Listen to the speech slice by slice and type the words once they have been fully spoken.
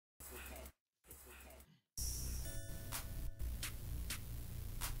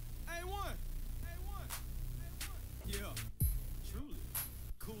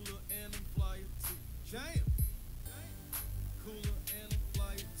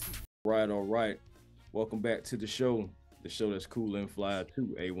Right, all right. Welcome back to the show that's cool and fly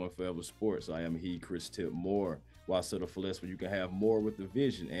to A1 Forever Sports. I am Chris Tip Moore. Why settle for less when you can have more with the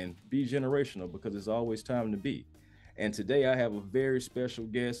vision and be generational because it's always time to be. And today I have a very special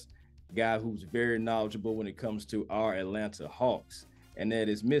guest, guy who's very knowledgeable when it comes to our Atlanta Hawks, and that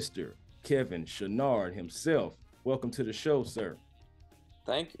is Mr. KEVIN CHOUINARD himself. Welcome to the show, sir.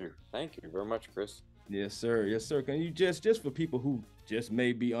 Thank you. Thank you very much, Chris. Yes, sir. Yes, sir. Can you just for people who just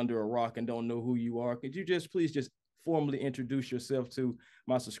may be under a rock and don't know who you are, could you just please just formally introduce yourself to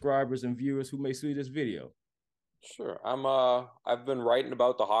my subscribers and viewers who may see this video? Sure. I've been writing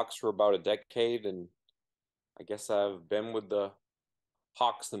about the Hawks for about a decade, and I guess I've been with the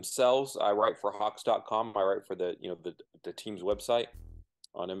Hawks themselves. I write for Hawks.com. I write for the team's website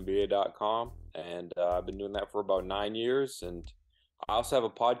on NBA.com, and I've been doing that for about 9 years. And I also have a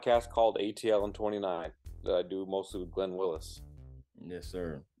podcast called ATL and 29 that I do mostly with Glenn Willis. Yes,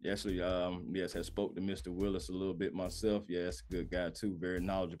 sir. Actually, yes, I spoke to Mr. Willis a little bit myself. Yeah, that's a good guy too, very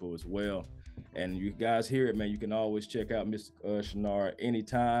knowledgeable as well. And you guys hear it, man. You can always check out Mr. Chounard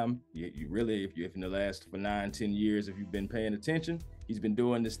anytime. You really, if in the last for 9, 10 years, if you've been paying attention, he's been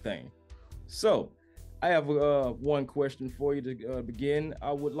doing this thing. So, I have one question for you to begin.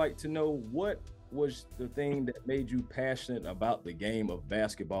 I would like to know what was the thing that made you passionate about the game of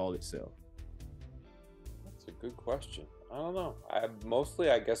basketball itself? That's a good question. I don't know.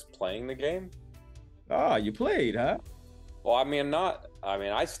 I guess, playing the game. Ah, you played, huh? Well,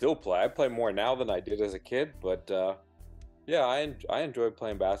 I still play. I play more now than I did as a kid, but yeah, I enjoyed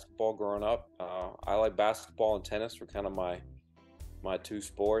playing basketball growing up. I like basketball and tennis were kind of my two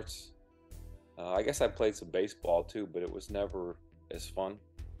sports. I guess I played some baseball too, but it was never as fun.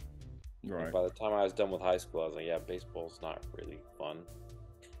 And Right. by the time I was done with high school, I was like, yeah, baseball's not really fun.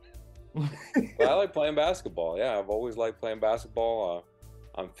 But I like playing basketball. Yeah, I've always liked playing basketball.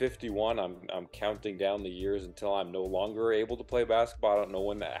 I'm 51. I'm counting down the years until I'm no longer able to play basketball. I don't know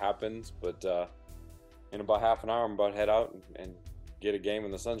when that happens, but in about half an hour, I'm about to head out and get a game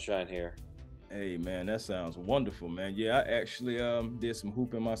in the sunshine here. Hey man, that sounds wonderful, man. Yeah, I actually did some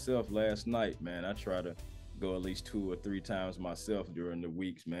hooping myself last night, man. I try to go at least 2 or 3 times myself during the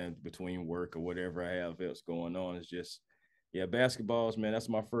weeks, man, between work or whatever I have else going on. It's just, yeah, basketballs, man. That's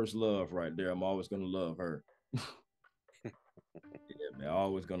my first love right there. I'm always gonna love her. Yeah, man,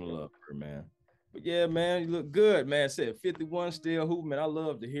 always gonna love her, man. But yeah, man, you look good, man. Said 51 still hoop, man. I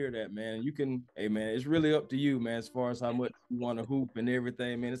love to hear that, man. You can, hey, man, it's really up to you, man, as far as how much you want to hoop and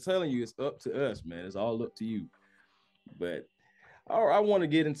everything, man. It's telling you it's up to us, man. It's all up to you. But all right, I want to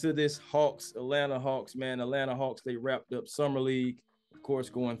get into this Hawks, Atlanta Hawks, man. Atlanta Hawks, they wrapped up Summer League, of course,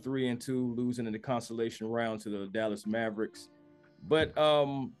 going 3-2, losing in the consolation round to the Dallas Mavericks. But I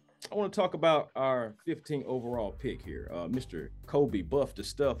want to talk about our 15 overall pick here, Mr. Kobe Buff the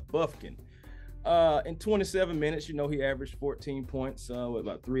Stuff Buffkin. In 27 minutes, he averaged 14 points with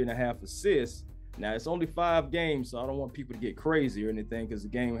about 3.5 assists. Now, it's only 5 games, so I don't want people to get crazy or anything because the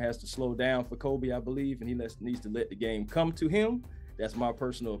game has to slow down for Kobe, I believe, and he needs to let the game come to him. That's my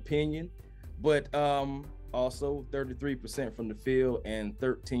personal opinion. But also 33% from the field and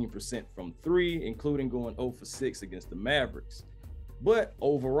 13% from three, including going 0 for 6 against the Mavericks. But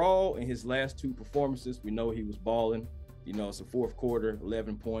overall, in his last 2 performances, we know he was balling. It's a fourth quarter,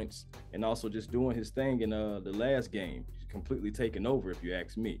 11 points, and also just doing his thing in the last game, completely taking over, if you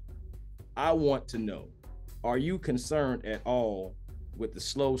ask me. I want to know, are you concerned at all with the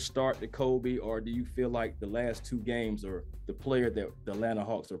slow start to Kobe, or do you feel like the last 2 games are the player that the Atlanta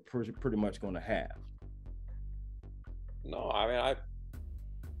Hawks are pretty much going to have? No,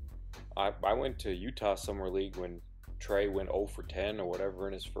 I went to Utah Summer League when Trey went 0 for 10 or whatever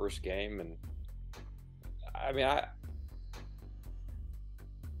in his first game, and I mean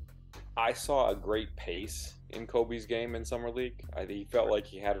I saw a great pace in Kobe's game in Summer League. He felt like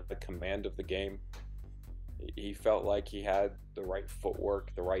he had the command of the game. He felt like he had the right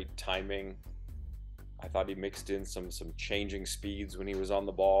footwork, the right timing. I thought he mixed in some changing speeds when he was on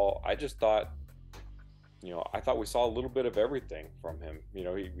the ball. I just thought, I thought we saw a little bit of everything from him.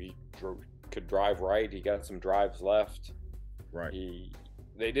 He could drive right. He got some drives left. Right.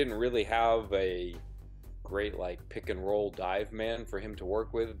 They didn't really have a great like pick and roll dive man for him to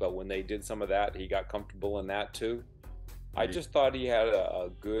work with, but when they did some of that, he got comfortable in that too. I just thought he had a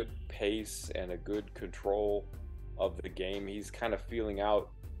good pace and a good control of the game. He's kind of feeling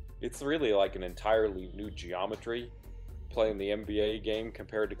out. It's really like an entirely new geometry playing the NBA game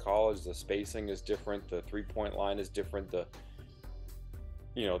compared to college. The spacing is different. The three-point line is different. The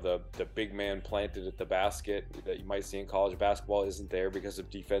big man planted at the basket that you might see in college basketball isn't there because of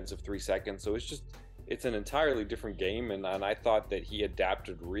defensive 3 seconds. So it's an entirely different game, and I thought that he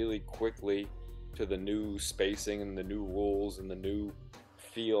adapted really quickly to the new spacing and the new rules and the new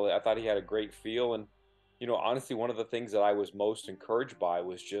feel. I thought he had a great feel, and honestly, one of the things that I was most encouraged by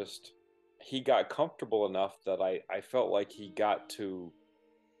was just he got comfortable enough that I felt like he got to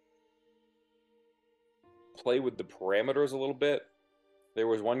play with the parameters a little bit. There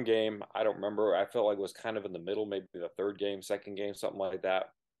was one game, I don't remember, I felt like it was kind of in the middle, maybe the third game, second game, something like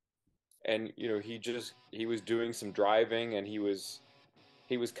that. And he was doing some driving, and he was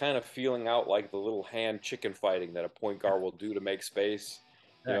kind of feeling out like the little hand chicken fighting that a point guard will do to make space.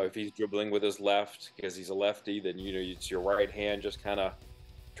 If he's dribbling with his left because he's a lefty, then it's your right hand just kind of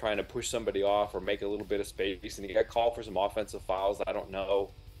trying to push somebody off or make a little bit of space. And he got called for some offensive fouls. I don't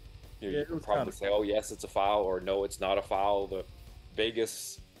know. You can probably say, "Oh, yes, it's a foul," or "No, it's not a foul." The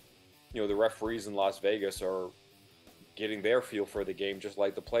Vegas, the referees in Las Vegas are getting their feel for the game, just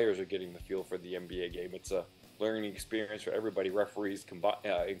like the players are getting the feel for the NBA game. It's a learning experience for everybody, referees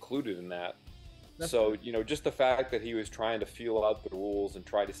included in that. So, just the fact that he was trying to feel out the rules and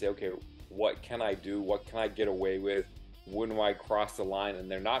try to say, okay, what can I do? What can I get away with? When do I cross the line? And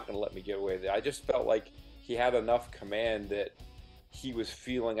they're not going to let me get away with it. I just felt like he had enough command that he was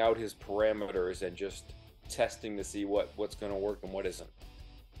feeling out his parameters and just testing to see what's going to work and what isn't.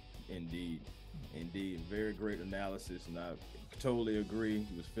 Indeed. Very great analysis, and I totally agree.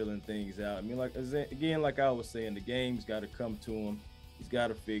 He was filling things out. I mean, like I was saying, the game's got to come to him. He's got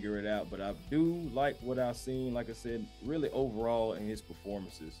to figure it out. But I do like what I've seen. Like I said, really overall in his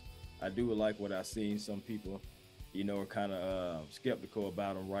performances, I do like what I've seen. Some people, are kind of skeptical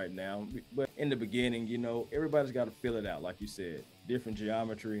about him right now. But in the beginning, everybody's got to fill it out. Like you said, different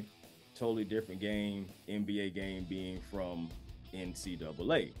geometry, totally different game. NBA game being from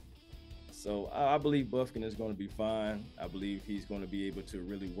NCAA. So I believe Bufkin is going to be fine. I believe he's going to be able to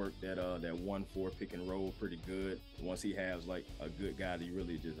really work that 1-4 pick and roll pretty good. Once he has like a good guy to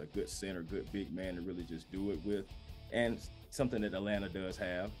really just a good center, good big man to really just do it with, and something that Atlanta does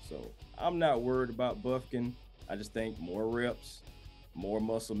have. So I'm not worried about Bufkin. I just think more reps, more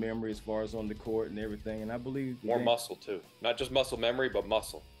muscle memory as far as on the court and everything. And I believe more muscle too, not just muscle memory, but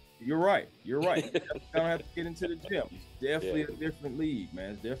muscle. You're right. I don't have to get into the gym. It's definitely a different league,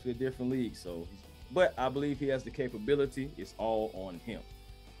 man. It's definitely a different league. So, but I believe he has the capability. It's all on him.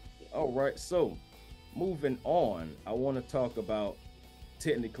 All right. So, moving on, I want to talk about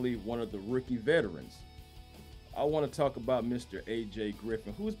technically one of the rookie veterans. I want to talk about Mr. AJ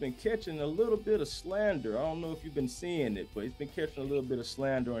Griffin, who's been catching a little bit of slander. I don't know if you've been seeing it, but he's been catching a little bit of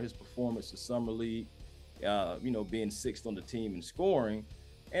slander on his performance in Summer League. Being sixth on the team in scoring,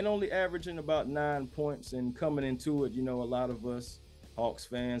 and only averaging about 9 points. And coming into it, a lot of us Hawks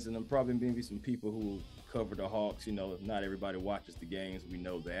fans, and I'm probably maybe some people who cover the Hawks, not everybody watches the games, we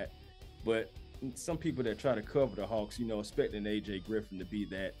know that. But some people that try to cover the Hawks, expecting AJ Griffin to be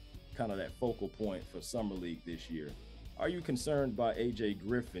that kind of that focal point for Summer League this year. Are you concerned by AJ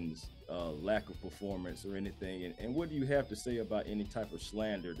Griffin's lack of performance or anything? And what do you have to say about any type of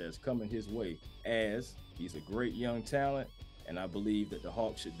slander that's coming his way, as he's a great young talent? And I believe that the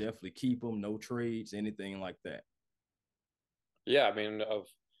Hawks should definitely keep him, no trades, anything like that. Yeah, I mean,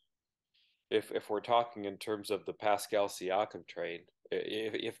 if we're talking in terms of the Pascal Siakam trade,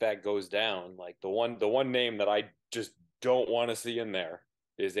 if that goes down, like the one name that I just don't want to see in there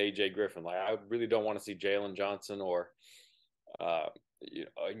is AJ Griffin. Like I really don't want to see Jalen Johnson or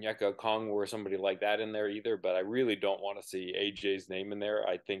Onyeka Okongwu or somebody like that in there either. But I really don't want to see AJ's name in there.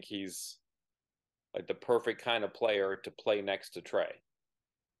 I think he's like the perfect kind of player to play next to Trey.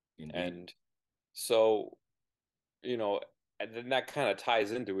 Indeed. And so, and then that kind of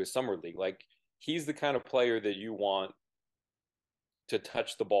ties into his summer league. Like he's the kind of player that you want to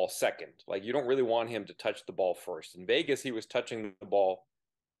touch the ball second. Like you don't really want him to touch the ball first. In Vegas, he was touching the ball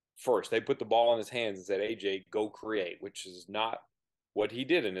first. They put the ball in his hands and said, AJ, go create, which is not what he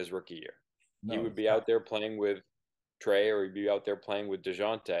did in his rookie year. No, he would be out there playing with Trey, or he'd be out there playing with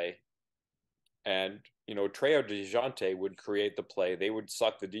DeJounte. And, Trey or DeJounte would create the play. They would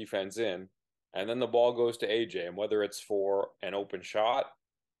suck the defense in. And then the ball goes to AJ. And whether it's for an open shot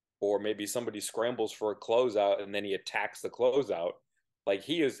or maybe somebody scrambles for a closeout and then he attacks the closeout, like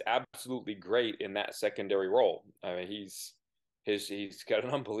he is absolutely great in that secondary role. I mean, he's got an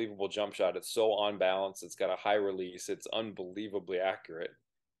unbelievable jump shot. It's so on balance. It's got a high release. It's unbelievably accurate.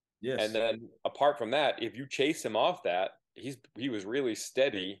 Yes. And then apart from that, if you chase him off that, he was really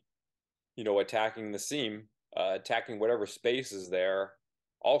steady, attacking the seam, attacking whatever space is there.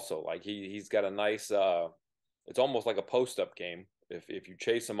 Also, like he's got a nice, it's almost like a post-up game. If you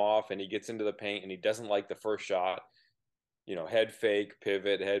chase him off and he gets into the paint and he doesn't like the first shot, head fake,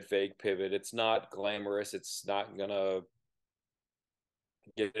 pivot. It's not glamorous. It's not gonna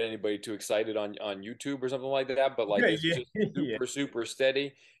get anybody too excited on YouTube or something like that. But like, Yeah, it's yeah, just yeah. super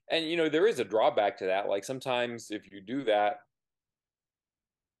steady. And there is a drawback to that. Like sometimes if you do that,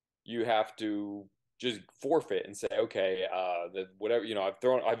 you have to just forfeit and say, okay, whatever,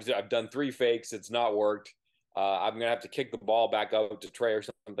 I've done three fakes, it's not worked. I'm gonna have to kick the ball back out to Trey or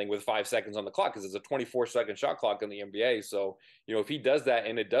something with 5 seconds on the clock because it's a 24-second shot clock in the NBA. So if he does that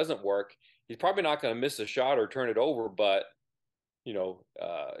and it doesn't work, he's probably not going to miss a shot or turn it over. But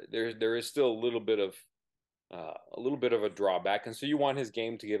there is still a little bit of a drawback, and so you want his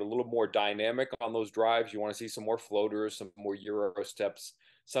game to get a little more dynamic on those drives. You want to see some more floaters, some more Euro steps,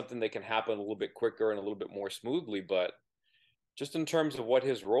 something that can happen a little bit quicker and a little bit more smoothly. But just in terms of what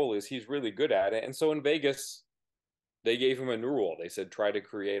his role is, he's really good at it. And so in Vegas, they gave him a new rule. They said try to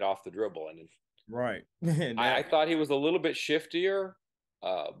create off the dribble, and Right. And I thought he was a little bit shiftier,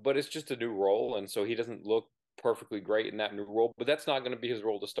 but it's just a new role, and so he doesn't look perfectly great in that new role. But that's not going to be his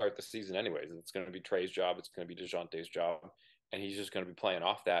role to start the season, anyways. It's going to be Trey's job. It's going to be DeJounte's job, and he's just going to be playing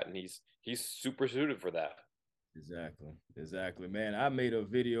off that, and he's super suited for that. Exactly, man. I made a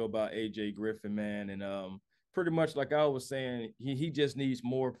video about AJ Griffin, man, and pretty much like I was saying, he just needs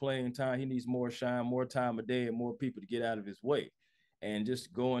more playing time. He needs more shine, more time a day, and more people to get out of his way. And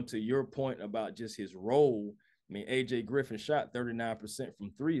just going to your point about just his role, I mean, AJ Griffin shot 39%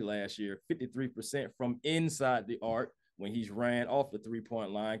 from three last year, 53% from inside the arc when he's ran off the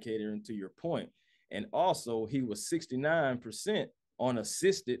three-point line, catering to your point. And also, he was 69% on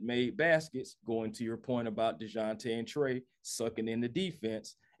assisted made baskets, going to your point about DeJounte and Trey sucking in the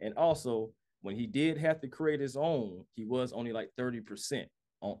defense. And also, when he did have to create his own, he was only like 30%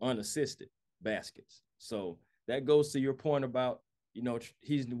 on unassisted baskets. So that goes to your point about,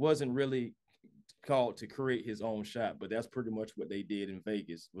 he wasn't really called to create his own shot, but that's pretty much what they did in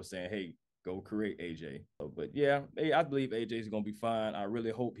Vegas, was saying, hey, go create AJ. But yeah, I believe AJ is going to be fine. I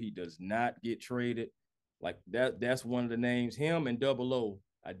really hope he does not get traded. Like that's one of the names, him and Double O.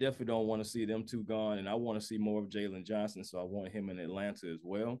 I definitely don't want to see them two gone, and I want to see more of Jalen Johnson, so I want him in Atlanta as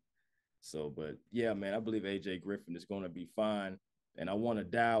well. So, but yeah, man, I believe AJ Griffin is going to be fine. And I want to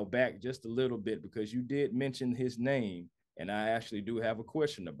dial back just a little bit because you did mention his name, and I actually do have a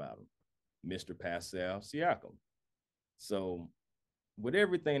question about him, Mr. Pascal Siakam. So, with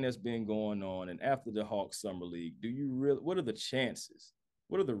everything that's been going on, and after the Hawks Summer League, what are the chances?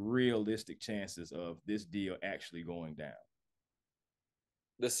 What are the realistic chances of this deal actually going down?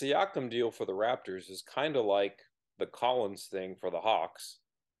 The Siakam deal for the Raptors is kind of like the Collins thing for the Hawks,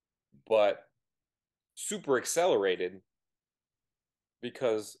 but super accelerated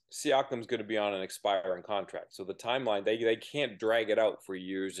because Siakam's going to be on an expiring contract. So the timeline, they can't drag it out for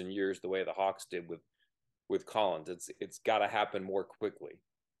years and years the way the Hawks did with Collins. It's got to happen more quickly.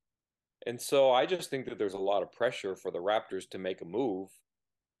 And so I just think that there's a lot of pressure for the Raptors to make a move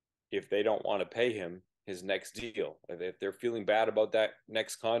if they don't want to pay him his next deal. If they're feeling bad about that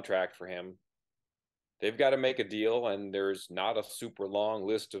next contract for him, they've got to make a deal, and there's not a super long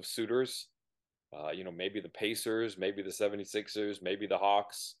list of suitors. Maybe the Pacers, maybe the 76ers, maybe the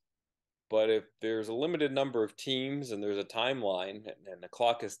Hawks. But if there's a limited number of teams and there's a timeline and the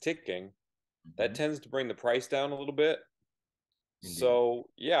clock is ticking, that tends to bring the price down a little bit. Indeed. So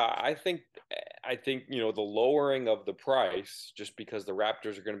yeah, I think the lowering of the price, just because the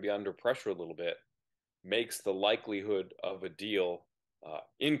Raptors are going to be under pressure a little bit, makes the likelihood of a deal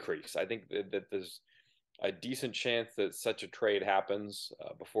increase. I think that there's a decent chance that such a trade happens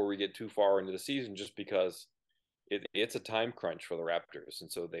before we get too far into the season, just because it's a time crunch for the Raptors,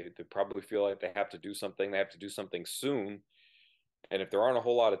 and so they probably feel like they have to do something. They have to do something soon, and if there aren't a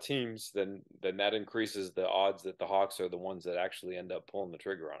whole lot of teams, then that increases the odds that the Hawks are the ones that actually end up pulling the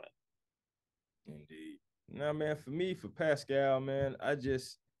trigger on it. Indeed. Now, man, for Pascal, man,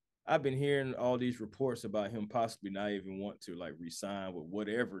 I've been hearing all these reports about him possibly not even want to like resign with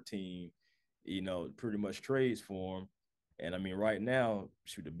whatever team, pretty much trades for him. And I mean, right now,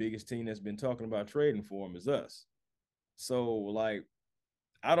 shoot, the biggest team that's been talking about trading for him is us. So, like,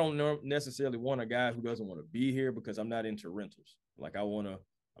 I don't know necessarily want a guy who doesn't want to be here because I'm not into rentals. Like, I'm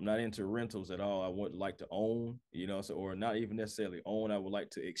not into rentals at all. I would like to own, or not even necessarily own. I would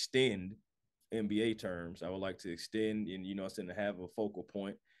like to extend NBA terms. I would like to extend and, to have a focal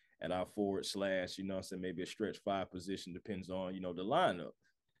point at our forward slash, maybe a stretch five position, depends on, the lineup.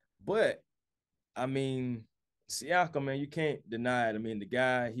 But I mean, Siakam, man, you can't deny it. I mean, the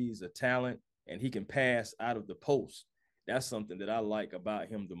guy, he's a talent and he can pass out of the post. That's something that I like about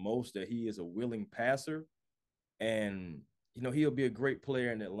him the most, that he is a willing passer. And, he'll be a great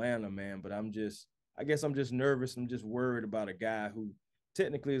player in Atlanta, man. But I guess I'm just nervous. I'm just worried about a guy who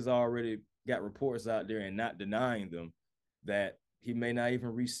technically has already got reports out there and not denying them that he may not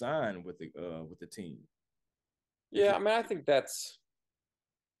even re-sign with the team. If Yeah, I mean, I think that's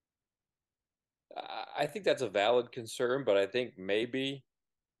a valid concern, but I think maybe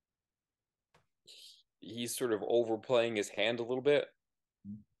he's sort of overplaying his hand a little bit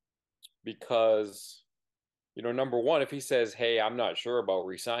because, number one, if he says, "Hey, I'm not sure about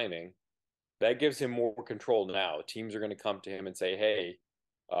re-signing," that gives him more control now. Teams are going to come to him and say, "Hey,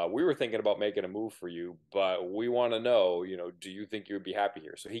 we were thinking about making a move for you, but we want to know, do you think you would be happy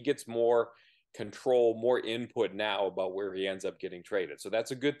here?" So he gets more control, more input now about where he ends up getting traded. So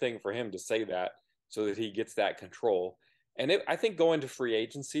that's a good thing for him to say that so that he gets that control. And I think going to free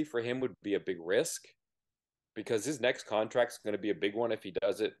agency for him would be a big risk because his next contract is going to be a big one if he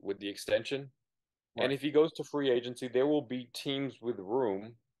does it with the extension. And right, if he goes to free agency, there will be teams with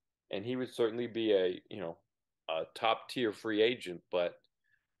room, and he would certainly be a top tier free agent. But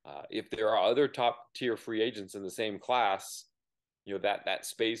if there are other top tier free agents in the same class, that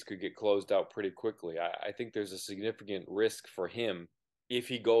space could get closed out pretty quickly. I think there's a significant risk for him if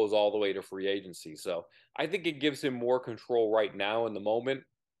he goes all the way to free agency. So I think it gives him more control right now in the moment.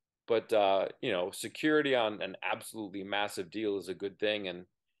 But security on an absolutely massive deal is a good thing, and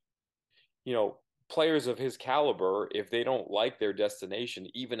you know, players of his caliber, if they don't like their destination,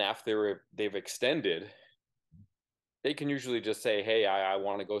 even after they've extended, they can usually just say, "Hey, I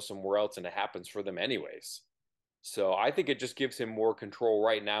want to go somewhere else," and it happens for them anyways. So I think it just gives him more control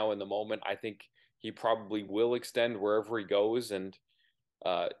right now in the moment. I think he probably will extend wherever he goes, and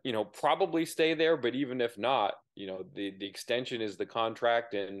probably stay there. But even if not, the extension is the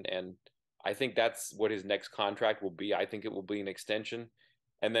contract, and I think that's what his next contract will be. I think it will be an extension,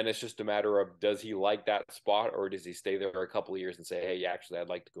 and then it's just a matter of does he like that spot or does he stay there a couple of years and say, hey, actually, I'd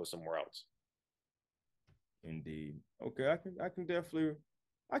like to go somewhere else. indeed. Okay, I can definitely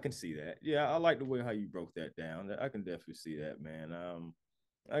I can see that. Yeah, I like the way how you broke that down. I can definitely see that, man.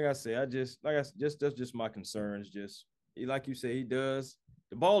 Like I said, just that's just my concerns. Just like you say, he does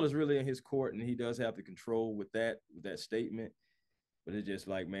the ball is really in his court, and he does have the control with that statement. But it's just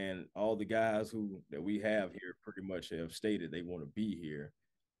like, man, all the guys who that we have here pretty much have stated they want to be here.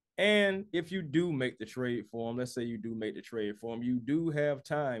 And if you do make the trade for him, let's say you do make the trade for him, you do have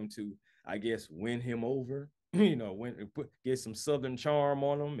time to, I guess, win him over. Get some Southern charm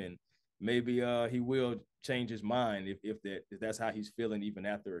on him, and maybe he will change his mind if that's how he's feeling even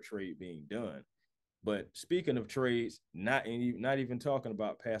after a trade being done. But speaking of trades, not even talking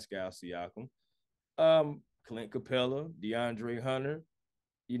about Pascal Siakam, Clint Capella, DeAndre Hunter,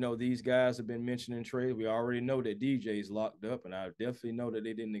 these guys have been mentioning trade. We already know that DJ's locked up, and I definitely know that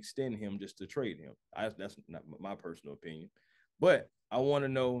they didn't extend him just to trade him. That's not my personal opinion. But I want to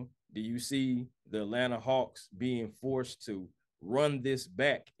know, do you see the Atlanta Hawks being forced to run this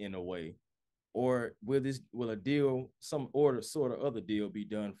back in a way? Or will a deal, some order sort of other deal be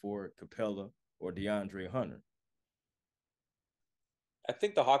done for Capella or DeAndre Hunter? I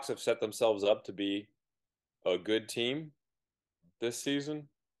think the Hawks have set themselves up to be a good team this season.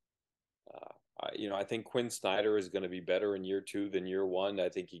 I think Quinn Snyder is going to be better in year two than year one. I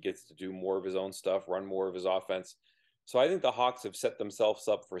think he gets to do more of his own stuff, run more of his offense. So I think the Hawks have set themselves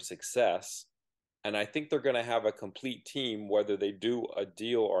up for success. And I think they're going to have a complete team, whether they do a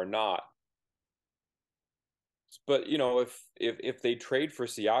deal or not. But if they trade for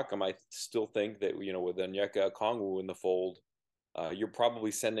Siakam, I still think that with Onyeka Okongwu in the fold, you're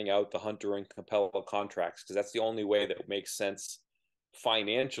probably sending out the Hunter and Capella contracts because that's the only way that makes sense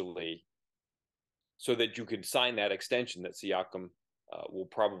financially so that you could sign that extension that Siakam will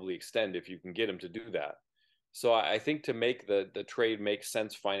probably extend if you can get him to do that. So I think to make the trade make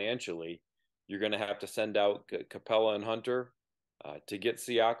sense financially, you're going to have to send out Capella and Hunter to get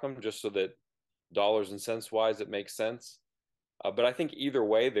Siakam just so that dollars and cents wise it makes sense. But I think either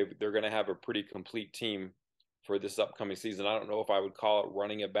way, they're going to have a pretty complete team for this upcoming season. I don't know if I would call it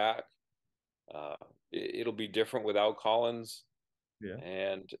running it back. Uh, it'll be different without Collins, Yeah.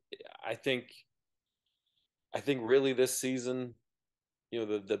 and I think I think really this season,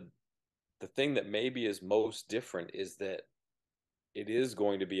 the thing that maybe is most different is that it is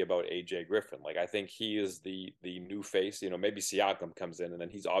going to be about AJ Griffin. Like I think he is the new face. Maybe Siakam comes in and then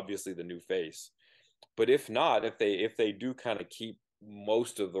he's obviously the new face. But if not, if they do kind of keep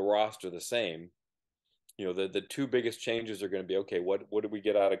most of the roster the same, the two biggest changes are going to be okay. What do we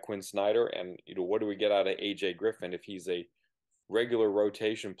get out of Quinn Snyder, and what do we get out of AJ Griffin if he's a regular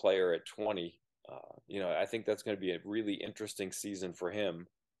rotation player at 20? I think that's going to be a really interesting season for him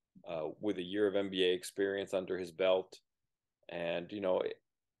with a year of NBA experience under his belt. And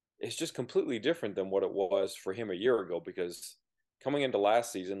it's just completely different than what it was for him a year ago, because coming into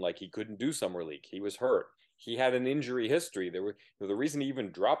last season, like, he couldn't do summer league. He was hurt. He had an injury history. The reason he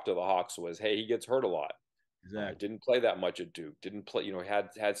even dropped to the Hawks was, hey, he gets hurt a lot. Exactly. Didn't play that much at Duke. Didn't play,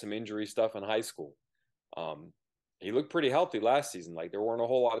 had some injury stuff in high school. Um, he looked pretty healthy last season. Like, there weren't a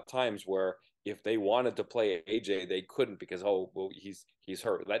whole lot of times where if they wanted to play AJ, they couldn't because, oh well, he's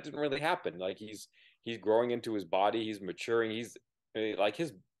hurt. That didn't really happen. Like, he's growing into his body. He's maturing. He's like,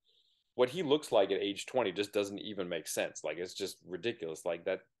 his what he looks like at age 20 just doesn't even make sense. Like, it's just ridiculous. Like,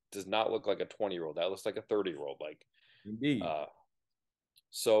 that does not look like a 20-year-old. That looks like a 30-year-old. Like, Indeed. uh,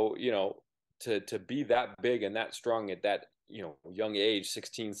 so, to be that big and that strong at that, young age,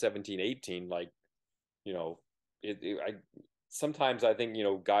 16, 17, 18, like, you know, I sometimes I think,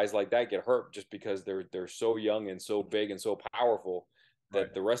 guys like that get hurt just because they're so young and so big and so powerful Right.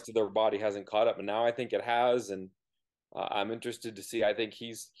 that the rest of their body hasn't caught up. And now I think it has, and I'm interested to see. I think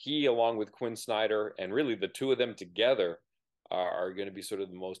he along with Quinn Snyder, and really the two of them together are going to be sort of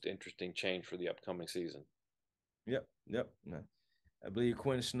the most interesting change for the upcoming season. Yep. Yep. I believe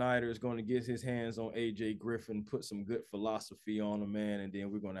Quinn Snyder is going to get his hands on AJ Griffin, put some good philosophy on him, man, and then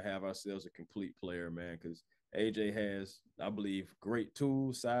we're going to have ourselves a complete player, man, because AJ has, I believe, great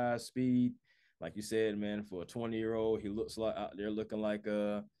tools, size, speed. Like you said, man, for a 20-year-old, he looks like out there looking like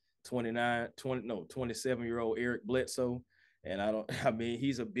a 27-year-old Eric Bledsoe. And I mean,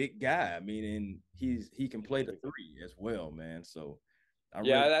 he's a big guy. I mean, and he can play the three as well, man. So I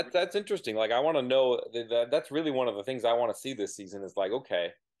really, Yeah, that's interesting. Like, I want to know that's really one of the things I want to see this season is like,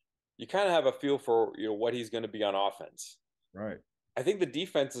 okay, you kind of have a feel for what he's going to be on offense. right, I think the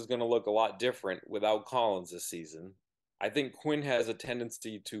defense is going to look a lot different without Collins this season. I think Quinn has a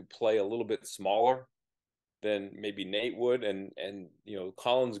tendency to play a little bit smaller than maybe Nate would, and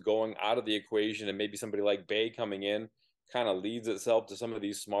Collins going out of the equation and maybe somebody like Bay coming in kind of leads itself to some of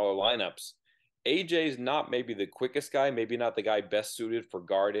these smaller lineups. AJ's not maybe the quickest guy, maybe not the guy best suited for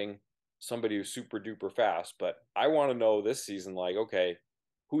guarding somebody who's super duper fast, but I want to know this season, like, okay,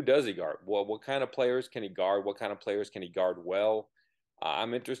 who does he guard? What kind of players can he guard? What kind of players can he guard well?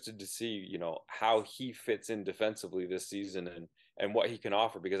 I'm interested to see, how he fits in defensively this season, and what he can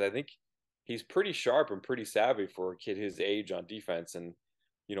offer, because I think he's pretty sharp and pretty savvy for a kid his age on defense. And,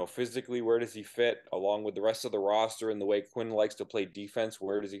 physically, where does he fit along with the rest of the roster, and the way Quinn likes to play defense?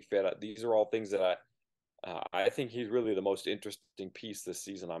 Where does he fit? These are all things that I think he's really the most interesting piece this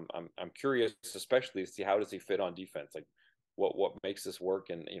season. I'm curious, especially to see how does he fit on defense. Like, what makes this work,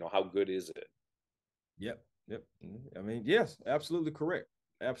 and how good is it? yep, yep. I mean, yes, absolutely correct.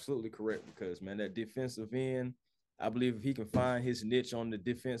 Absolutely correct. Because, man, that defensive end, I believe if he can find his niche on the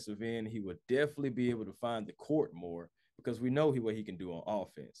defensive end, he would definitely be able to find the court more because we know what he can do on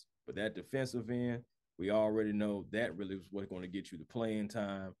offense. But that defensive end, we already know that really is what's going to get you the playing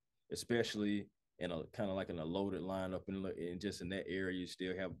time, especially in a kind of like in a loaded lineup, and just in that area, you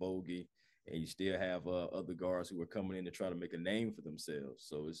still have Bogey and you still have other guards who are coming in to try to make a name for themselves.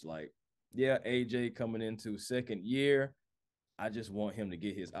 So it's like, yeah, AJ coming into second year. I just want him to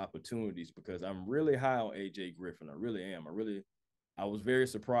get his opportunities because I'm really high on AJ Griffin. I really am. I was very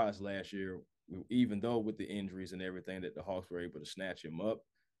surprised last year, even though with the injuries and everything, that the Hawks were able to snatch him up.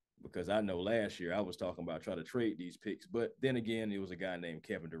 Because I know last year I was talking about trying to trade these picks, but then again, it was a guy named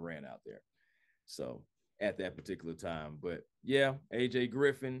Kevin Durant out there. So at that particular time, but yeah, AJ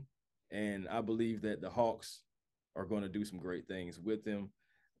Griffin, and I believe that the Hawks are going to do some great things with him.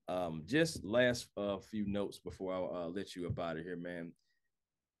 Just last few notes before I let you up out of here, man.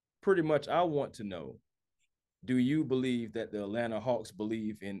 Pretty much, I want to know: do you believe that the Atlanta Hawks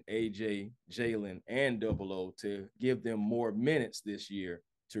believe in AJ, Jalen, and Double O to give them more minutes this year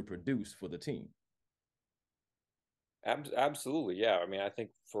to produce for the team? Absolutely, yeah. I mean, I think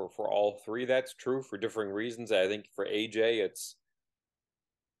for all three, that's true for differing reasons. I think for AJ, it's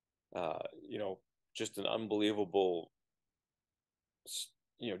uh, you know, just an unbelievable,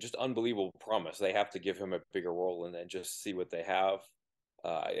 just unbelievable promise. They have to give him a bigger role and then just see what they have.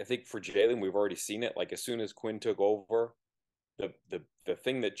 I think for Jalen, we've already seen it. Like, as soon as Quinn took over, the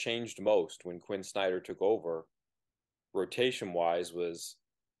thing that changed most when Quinn Snyder took over, rotation wise, was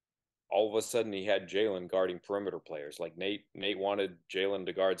all of a sudden he had Jalen guarding perimeter players. Like, Nate wanted Jalen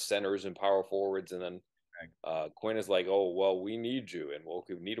to guard centers and power forwards, and then Quinn is like, oh well, we need you, and well,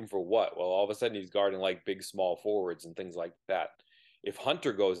 we need him for what? Well, all of a sudden he's guarding like big small forwards and things like that. If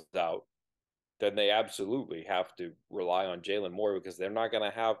Hunter goes out, then they absolutely have to rely on Jalen more, because they're not going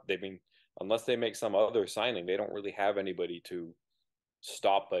to have. They mean, unless they make some other signing, they don't really have anybody to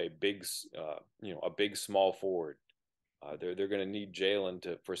stop a big small forward. They're going to need Jalen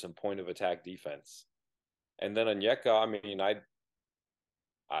to for some point of attack defense. And then Onyeka, I mean,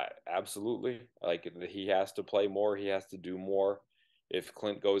 Absolutely. Like he has to play more. He has to do more. If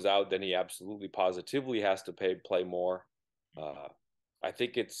Clint goes out, then he absolutely positively has to play more. Uh, I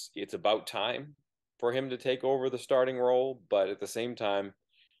think it's about time for him to take over the starting role, but at the same time,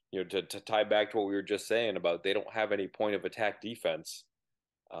 to tie back to what we were just saying about they don't have any point of attack defense.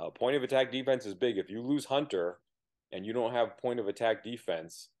 Point of attack defense is big. If you lose Hunter and you don't have point of attack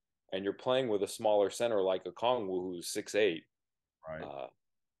defense, and you're playing with a smaller center like a Kongwu who's 6'8", Right. uh,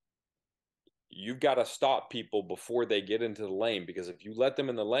 you've got to stop people before they get into the lane, because if you let them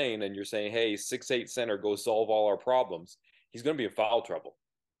in the lane and you're saying, hey, 6'8" center, go solve all our problems, he's going to be in foul trouble.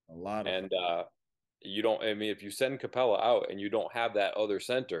 A lot of And you don't, I mean, if you send Capella out and you don't have that other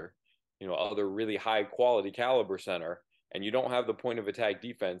center, other really high quality caliber center, and you don't have the point of attack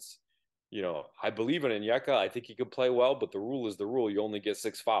defense, I believe in Onyeka. I think he could play well, but the rule is the rule. You only get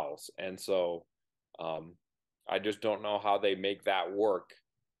 6 fouls. And so I just don't know how they make that work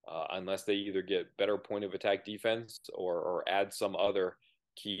unless they either get better point of attack defense or add some other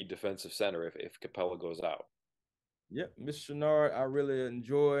key defensive center if Capella goes out. Yep, Mr. Chounard, I really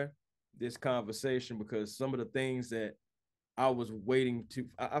enjoy this conversation because some of the things that I was waiting to,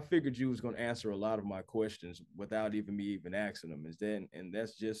 I figured you was going to answer a lot of my questions without even me even asking them. Is that, and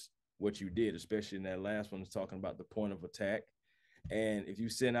that's just what you did, especially in that last one, is talking about the point of attack. And if you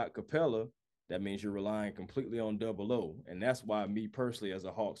send out Capella, that means you're relying completely on double O. And that's why me personally, as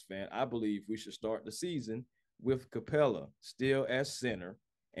a Hawks fan, I believe we should start the season with Capella still as center,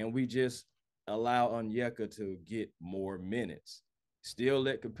 and we just allow Onyeka to get more minutes. Still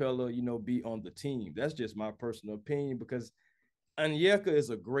let Capella, be on the team. That's just my personal opinion because Onyeka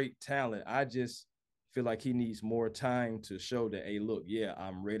is a great talent. I just feel like he needs more time to show that, hey, look, yeah,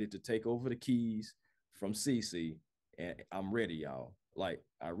 I'm ready to take over the keys from CC, and I'm ready, y'all. Like,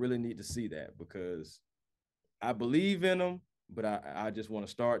 I really need to see that because I believe in him, but I just want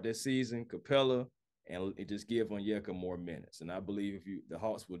to start this season, Capella, and just give Onyeka more minutes. And I believe if the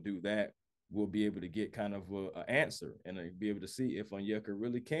Hawks will do that, we'll be able to get kind of an answer and be able to see if Onyeka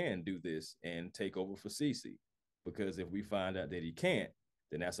really can do this and take over for CC. Because if we find out that he can't,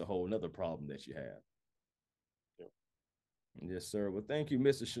 then that's a whole nother problem that you have. Yep. Yes, sir. Well, thank you,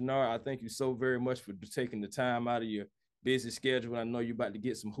 Mr. Chounard. I thank you so very much for taking the time out of your busy schedule. I know you're about to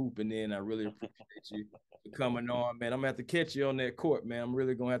get some hooping in. I really appreciate you for coming on, man. I'm gonna have to catch you on that court, man. I'm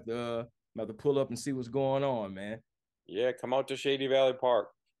really gonna have to pull up and see what's going on, man. Yeah, come out to Shady Valley Park.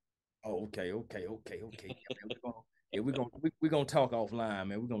 Oh, okay. Yeah, we're gonna talk offline,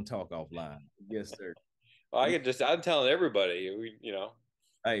 man. We're gonna talk offline. Yes, sir. Well, I'm telling everybody,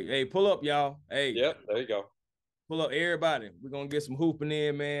 Hey, pull up, y'all. Hey, Yep, there you go. pull up, everybody. We're gonna get some hooping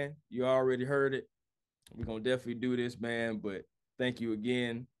in, man. You already heard it. We're gonna definitely do this, man. But thank you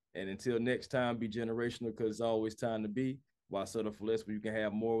again. And until next time, be generational because it's always time to be. While settle for less, where you can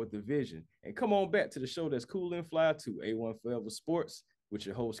have more with the vision. And come on back to the show that's cool and fly to A1 Forever Sports with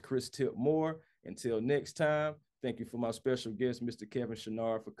your host, Chris Tip Moore. Until next time, thank you for my special guest, Mr. Kevin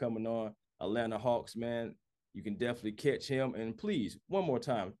Chounard, for coming on. Atlanta Hawks, man. You can definitely catch him. And please, one more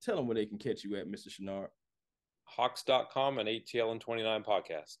time, tell them where they can catch you at, Mr. Chounard. Hawks.com and ATL and 29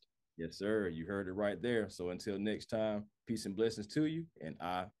 podcast. Yes, sir. You heard it right there. So until next time, peace and blessings to you, and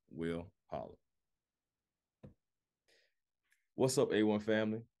I will holler. What's up, A1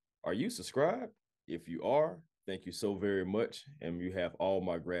 family? Are you subscribed? If you are, thank you so very much, and you have all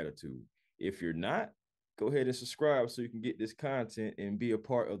my gratitude. If you're not, go ahead and subscribe so you can get this content and be a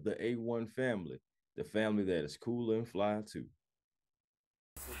part of the A1 family, the family that is cool and fly too.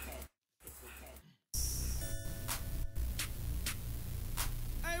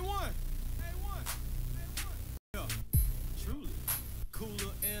 A1, yeah, truly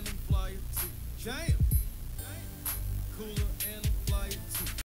cooler and I'm flyer too. James.